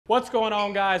What's going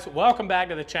on, guys? Welcome back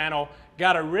to the channel.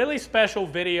 Got a really special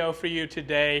video for you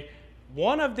today.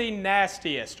 One of the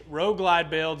nastiest road glide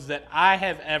builds that I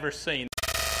have ever seen.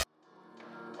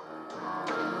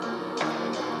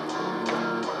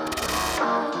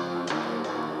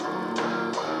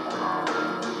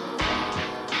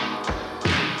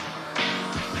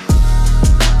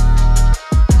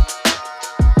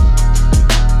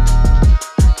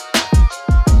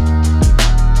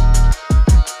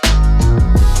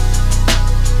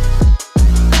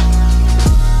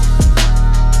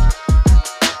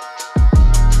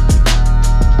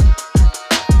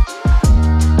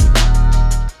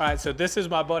 All right, so this is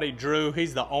my buddy Drew.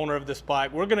 He's the owner of this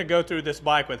bike. We're gonna go through this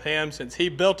bike with him since he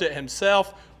built it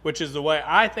himself, which is the way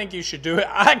I think you should do it.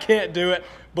 I can't do it,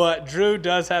 but Drew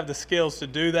does have the skills to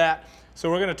do that. So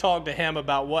we're gonna talk to him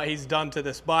about what he's done to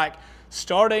this bike,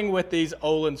 starting with these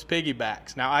Öhlins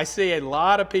piggybacks. Now, I see a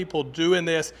lot of people doing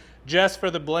this just for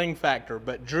the bling factor,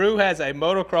 but Drew has a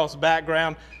motocross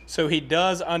background, so he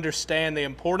does understand the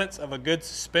importance of a good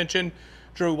suspension.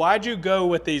 Drew, why'd you go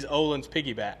with these Öhlins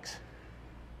piggybacks?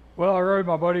 Well, I rode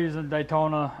my buddies in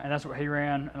Daytona, and that's what he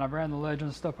ran, and I've ran the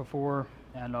Legends stuff before,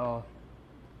 and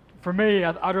for me,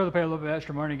 I'd rather pay a little bit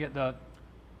extra money to get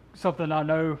something I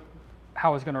know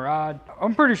how it's going to ride.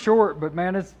 I'm pretty short, but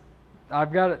man,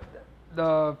 I've got it.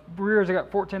 The rears, I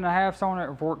got 14.5s on it,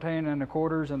 or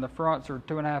 14.25s, and the fronts are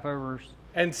 2.5 overs.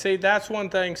 And see, that's one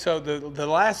thing. So the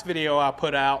last video I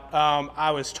put out,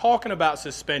 I was talking about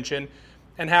suspension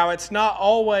and how it's not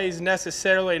always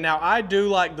necessarily, now I do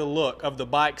like the look of the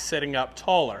bike sitting up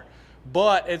taller,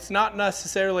 but it's not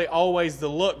necessarily always the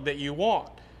look that you want,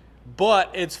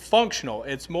 but it's functional,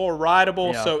 it's more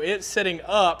rideable. Yeah. So it's sitting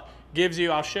up gives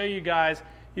you, I'll show you guys,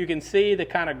 you can see the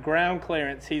kind of ground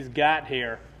clearance he's got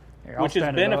here, which is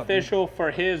beneficial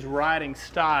for his riding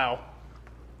style.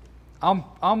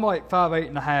 I'm like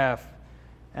 5'8.5",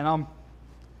 and I'm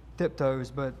tiptoes,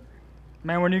 but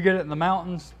man, when you get it in the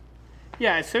mountains,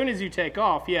 yeah, as soon as you take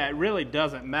off, yeah, it really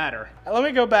doesn't matter. Let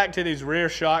me go back to these rear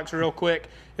shocks real quick.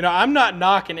 You know, I'm not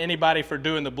knocking anybody for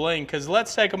doing the bling, because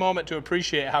let's take a moment to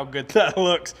appreciate how good that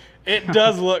looks. It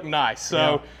does look nice. So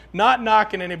yeah. Not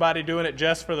knocking anybody doing it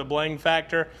just for the bling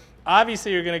factor.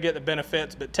 Obviously, you're going to get the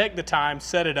benefits, but take the time,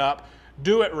 set it up,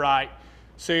 do it right.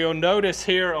 So you'll notice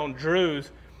here on Drew's,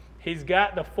 he's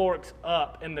got the forks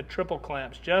up in the triple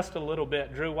clamps just a little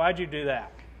bit. Drew, why'd you do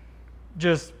that?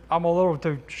 Just, I'm a little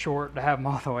too short to have them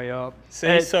all the way up.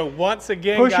 See, so once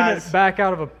again, pushing guys, it back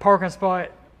out of a parking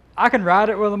spot, I can ride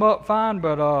it with them up fine,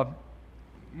 but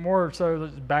more so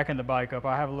just backing the bike up,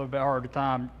 I have a little bit harder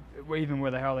time, even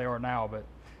with how they are now, but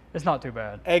it's not too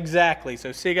bad. Exactly.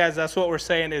 So see, guys, that's what we're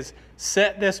saying is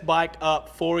set this bike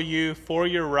up for you, for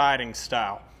your riding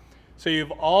style. So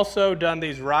you've also done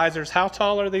these risers. How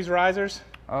tall are these risers?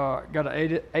 Got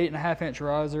an 8.5-inch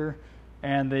riser.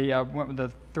 And went with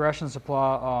the Thresh and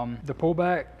Supply, the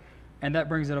pullback, and that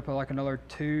brings it up to like another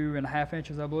 2.5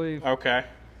 inches, I believe. Okay.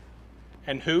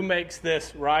 And who makes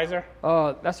this riser?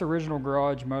 That's Original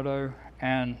Garage Moto,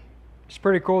 and it's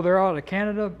pretty cool. They're out of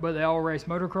Canada, but they all race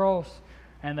motocross,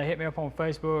 and they hit me up on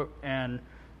Facebook, and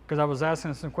because I was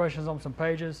asking some questions on some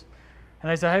pages,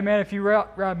 and they said, hey man, if you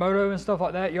ride moto and stuff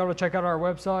like that, you ought to check out our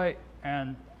website,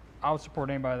 and I would support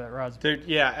anybody that rides. Dude,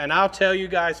 yeah, and I'll tell you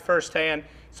guys firsthand,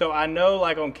 so I know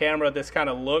like on camera this kind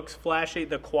of looks flashy.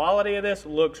 The quality of this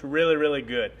looks really, really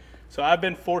good. So I've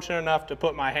been fortunate enough to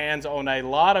put my hands on a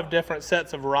lot of different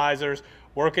sets of risers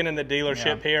working in the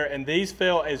dealership here, and these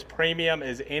feel as premium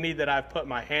as any that I've put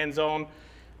my hands on.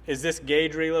 Is this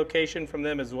gauge relocation from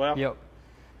them as well? Yep.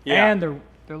 Yeah. And they're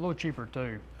a little cheaper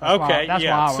too. That's okay, that's why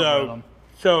I went with them.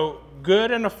 So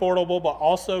good and affordable, but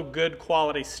also good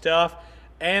quality stuff.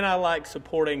 And I like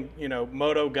supporting, you know,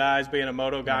 moto guys, being a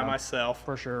moto guy myself.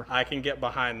 For sure. I can get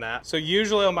behind that. So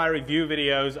usually on my review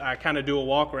videos, I kind of do a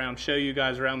walk around, show you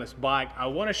guys around this bike. I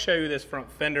want to show you this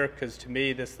front fender because to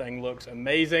me, this thing looks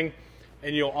amazing.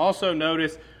 And you'll also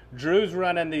notice Drew's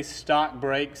running these stock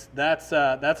brakes. That's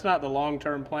not the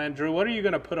long-term plan. Drew, what are you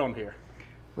going to put on here?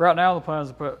 Right now, the plan is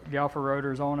to put Galfa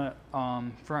rotors on it,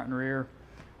 front and rear.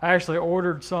 I actually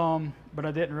ordered some, but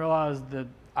I didn't realize that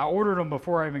I ordered them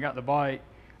before I even got the bike.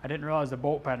 I didn't realize the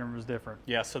bolt pattern was different.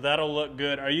 Yeah, so that'll look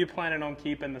good. Are you planning on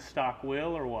keeping the stock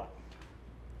wheel or what?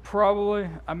 Probably.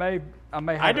 I may.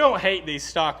 I don't hate these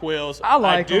stock wheels.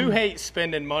 I do hate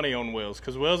spending money on wheels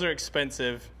because wheels are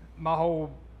expensive. My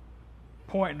whole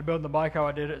point in building the bike how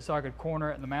I did it so I could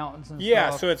corner it in the mountains and stuff. Yeah,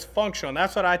 so it's functional. And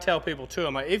that's what I tell people too.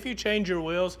 I'm like, if you change your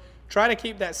wheels, try to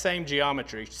keep that same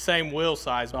geometry, same wheel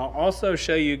size. I'll also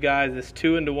show you guys this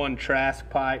 2-into-1 Trask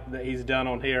pipe that he's done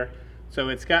on here. So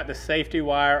it's got the safety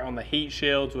wire on the heat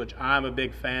shields, which I'm a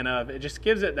big fan of. It just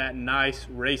gives it that nice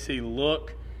racy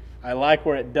look. I like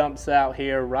where it dumps out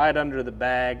here right under the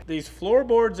bag. These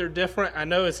floorboards are different. I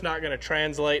know it's not going to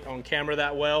translate on camera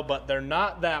that well, but they're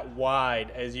not that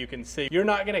wide, as you can see. You're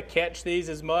not going to catch these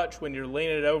as much when you're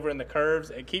leaning it over in the curves.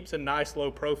 It keeps a nice low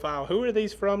profile. Who are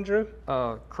these from, Drew?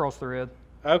 Cross thread.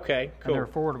 Okay, cool. And they're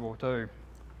affordable too.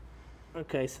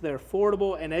 Okay, so they're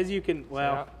affordable, and as you can,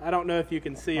 well, I don't know if you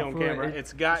can see on camera,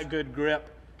 it's got good grip.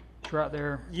 It's right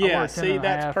there. Yeah, see,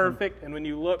 that's perfect. And when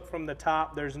you look from the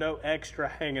top, there's no extra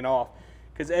hanging off.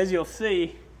 Because as you'll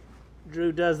see,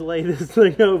 Drew does lay this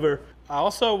thing over. I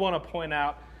also want to point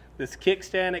out this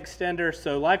kickstand extender.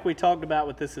 So like we talked about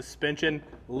with the suspension,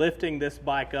 lifting this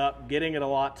bike up, getting it a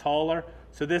lot taller.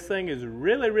 So this thing is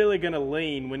really, really going to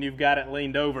lean when you've got it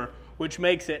leaned over, which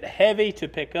makes it heavy to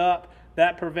pick up.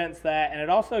 That prevents that, and it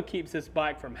also keeps this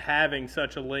bike from having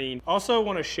such a lean. Also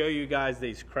want to show you guys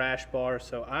these crash bars.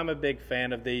 So I'm a big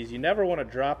fan of these. You never want to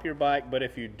drop your bike, but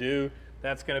if you do,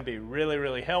 that's going to be really,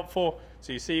 really helpful.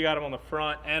 So you see you got them on the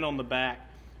front and on the back.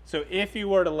 So if you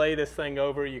were to lay this thing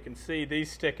over, you can see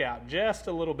these stick out just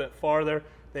a little bit farther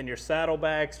than your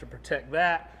saddlebags to protect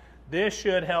that. This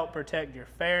should help protect your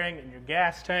fairing and your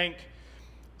gas tank.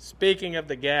 Speaking of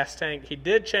the gas tank, he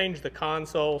did change the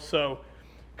console, so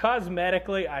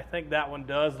cosmetically, I think that one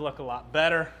does look a lot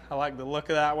better. I like the look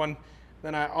of that one.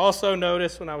 Then I also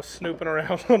noticed when I was snooping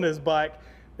around on his bike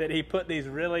that he put these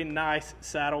really nice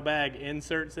saddlebag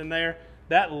inserts in there.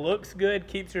 That looks good,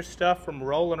 keeps your stuff from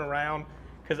rolling around,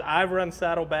 because I've run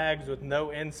saddlebags with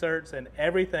no inserts and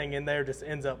everything in there just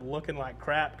ends up looking like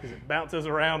crap because it bounces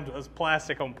around as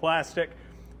plastic on plastic.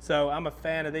 So I'm a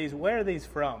fan of these. Where are these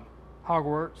from?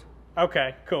 Hogwarts.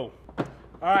 Okay, cool.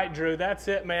 All right, Drew, that's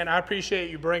it, man. I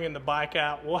appreciate you bringing the bike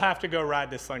out. We'll have to go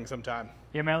ride this thing sometime.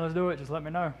 Yeah, man, let's do it. Just let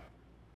me know.